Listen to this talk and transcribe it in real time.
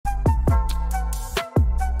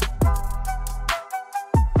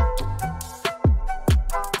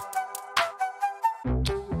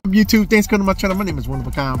up, YouTube? Thanks for coming to my channel. My name is One of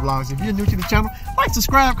a Kind Vlogs. If you're new to the channel, like,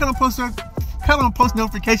 subscribe, cut on post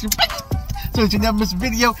notifications so that you never miss a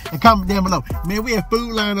video, and comment down below. Man, we have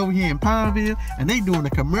Food Line over here in Pineville, and they doing a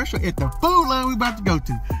commercial at the Food Line we about to go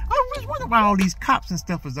to. I was wondering why all these cops and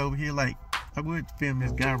stuff is over here. Like, I would film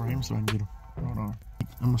this guy right here so I can get him. Hold on.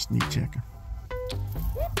 I'm gonna sneak check him.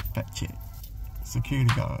 Fact check.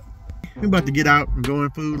 Security guard. We're about to get out and go in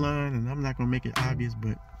Food Line, and I'm not gonna make it obvious,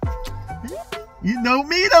 but you know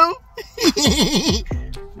me though.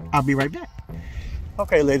 I'll be right back.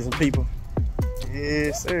 Okay, ladies and people.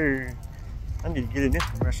 Yes, sir. I need to get in this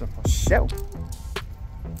commercial for sure.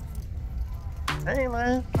 I ain't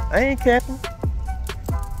lying. I ain't capping.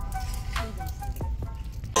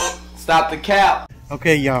 Stop the cap.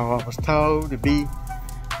 Okay, y'all. I was told to be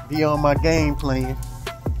on my game plan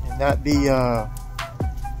and not be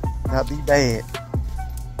bad.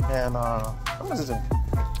 And how much is it?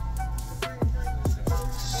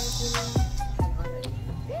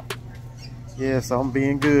 Yes, I'm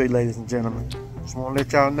being good, ladies and gentlemen. Just want to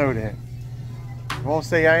let y'all know that. I won't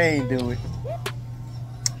say I ain't do it.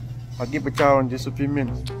 I'll get with y'all in just a few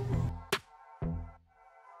minutes.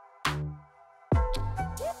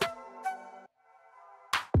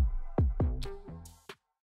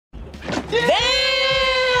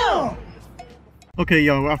 Damn! Okay,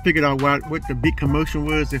 y'all, I figured out what the big commotion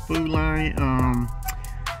was at Food Line.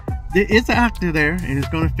 There is an actor there, and it's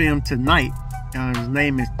going to film tonight. His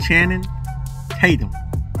name is Channing Tatum.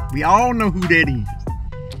 We all know who that is.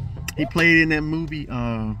 He played in that movie,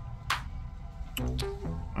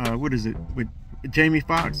 what is it, with Jamie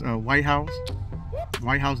Foxx, White House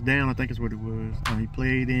Down, I think is what it was. He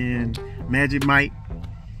played in Magic Mike,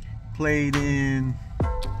 played in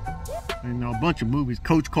a bunch of movies,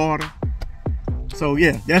 Coach Carter. So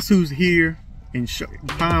yeah, that's who's here in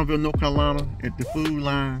Pineville, North Carolina at the Food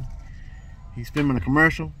Line. He's filming a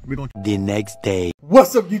commercial. We're going to the next day.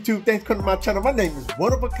 What's up, YouTube? Thanks for coming to my channel. My name is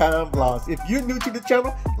One of a Kind Vlogs. If you're new to the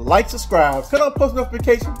channel, like, subscribe, turn on post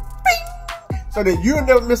notifications, so that you'll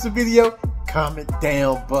never miss a video. Comment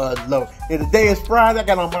down below. And today is Friday. I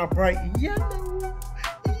got on my bright yellow.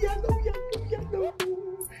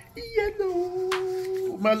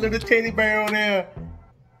 My little teddy bear on there.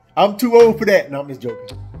 I'm too old for that. No, I'm just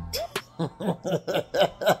joking.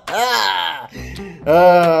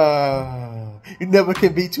 You never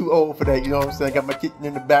can be too old for that, you know what I'm saying? I got my kitten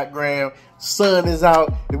in the background. Sun is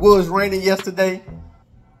out. It was raining yesterday.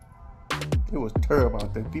 It was terrible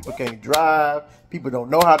out there. People can't drive. People don't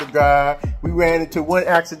know how to drive. We ran into one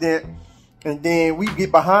accident, and then we get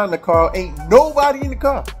behind the car. Ain't nobody in the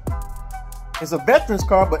car. It's a veteran's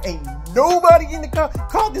car, but ain't nobody in the car.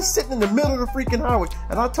 Car just sitting in the middle of the freaking highway.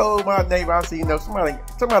 And I told my neighbor, I said, you know,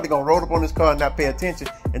 somebody gonna roll up on this car and not pay attention,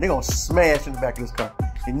 and they're gonna smash in the back of this car.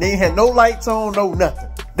 And they had no lights on, no nothing.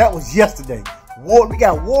 That was yesterday. We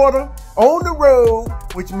got water on the road,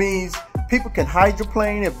 which means people can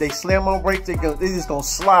hydroplane. If they slam on brakes, they just gonna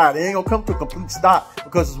slide. They ain't gonna come to a complete stop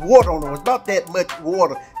because there's water on the road. It's about that much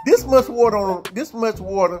water. This much water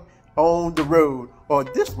on the road, or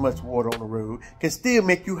this much water on the road, can still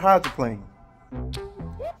make you hydroplane.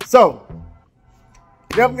 So,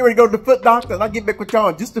 I'm getting ready to go to the foot doctor, and I'll get back with y'all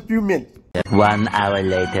in just a few minutes. 1 hour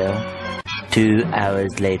later. 2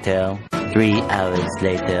 hours later, 3 hours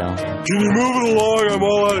later. Can you move it along? I'm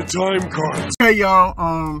all out of time cards. Hey y'all,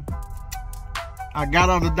 I got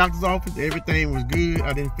out of the doctor's office. Everything was good.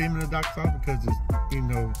 I didn't film in the doctor's office because it's, you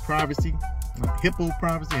know, privacy, hippo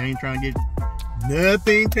privacy. I ain't trying to get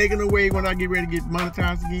nothing taken away when I get ready to get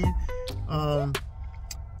monetized again.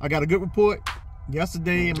 I got a good report.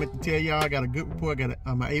 Yesterday, I meant to tell y'all I got a good report. I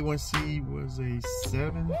got my A1C was a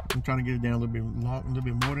 7. I'm trying to get it down a little bit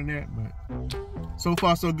more than that, but so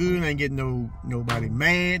far so good. I ain't getting nobody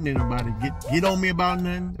mad, and nobody get on me about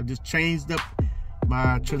nothing. I just changed up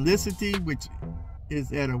my Trulicity, which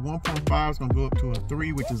is at a 1.5. It's gonna go up to a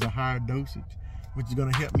 3, which is a higher dosage, which is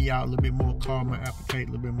gonna help me out a little bit more, calm my appetite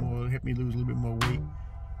a little bit more, help me lose a little bit more weight,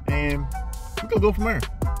 and we're gonna go from there.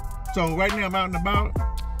 So right now I'm out and about.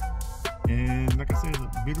 And like I said, it's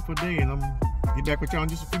a beautiful day, and I'm gonna get back with y'all in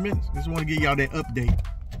just a few minutes. Just want to give y'all that update.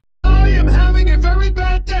 I am having a very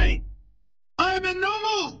bad day. I am in no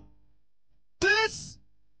mood.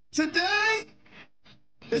 Today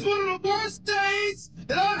is one of the worst days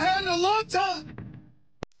that I've had in a long time.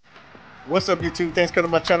 What's up, YouTube? Thanks for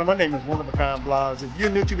coming to my channel. My name is One of a Kind Vlogs. If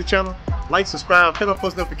you're new to the channel, like, subscribe, hit on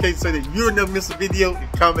post notifications so that you'll never miss a video, and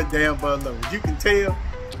comment down below. As you can tell,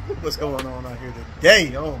 look what's going on out here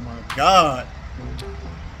today. Oh my God.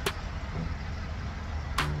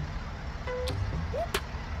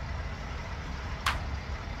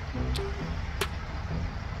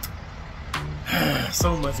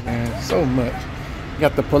 So much, man. So much.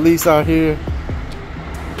 Got the police out here.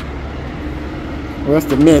 Well, that's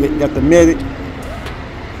the medic. Got the medic.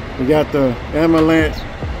 We got the ambulance.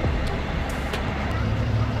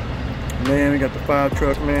 Man, we got the fire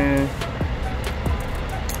truck, man.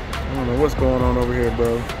 I don't know what's going on over here,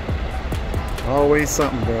 bro. Always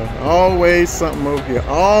something, bro. Always something over here.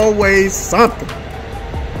 Always something.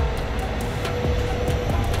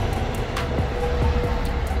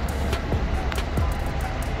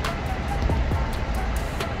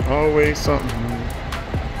 Always something, man.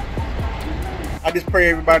 I just pray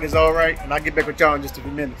everybody's all right, and I'll get back with y'all in just a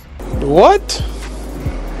few minutes. What?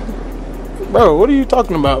 Bro, what are you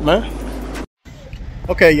talking about, man?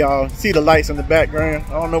 Okay, y'all, see the lights in the background.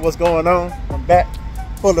 I don't know what's going on. I'm back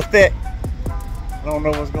full effect. I don't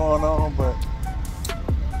know what's going on, but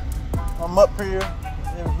I'm up here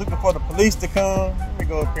and looking for the police to come. Let me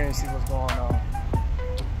go up here and see what's going on.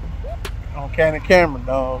 On Canon camera,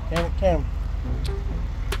 dog. Canon camera.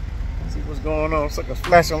 See what's going on. It's like a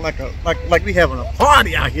flashing like we having a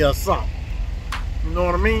party out here or something. You know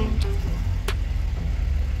what I mean?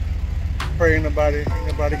 Pray ain't nobody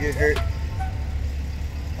get hurt.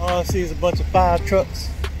 All I see is a bunch of fire trucks.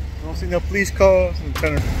 I don't see no police cars.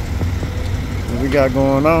 What we got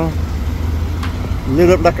going on? Lit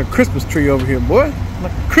up like a Christmas tree over here, boy.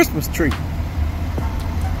 Like a Christmas tree.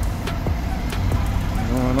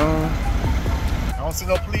 Going on. I don't see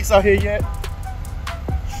no police out here yet.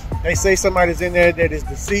 They say somebody's in there that is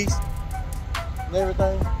deceased and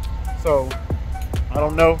everything. So I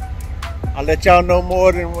don't know. I'll let y'all know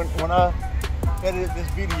more than when I edit this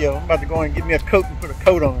video. I'm about to go and get me a coat and put a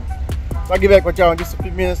coat on. So I'll get back with y'all in just a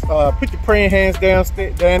few minutes. Put your praying hands down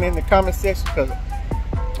in the comment section, because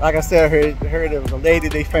like I said, I heard there was a lady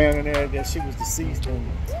they found in there that she was deceased,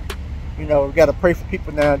 and you know, we gotta pray for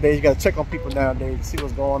people nowadays. You gotta check on people nowadays to see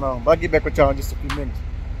what's going on. But I'll get back with y'all in just a few minutes.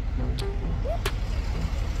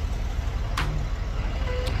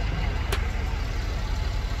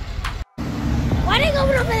 Why are they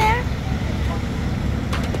going over there?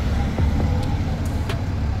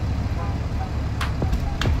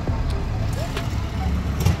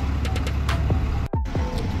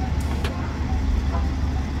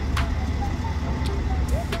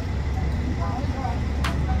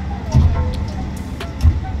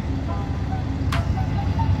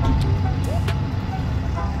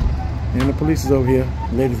 And the police is over here,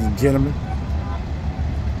 ladies and gentlemen.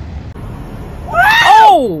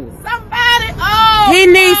 Oh! Somebody! Oh! He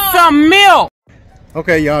needs some milk!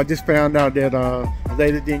 Okay, y'all, just found out that a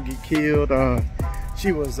lady didn't get killed.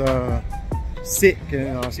 She was sick,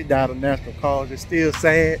 and she died of natural causes. It's still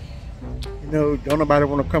sad. You know, don't nobody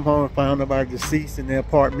want to come home and find nobody deceased in their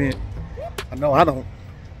apartment. I know I don't.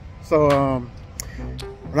 So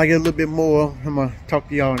when I get a little bit more, I'm gonna talk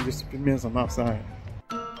to y'all in just a few minutes. I'm outside.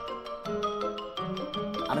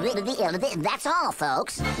 That's all,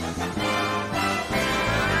 folks.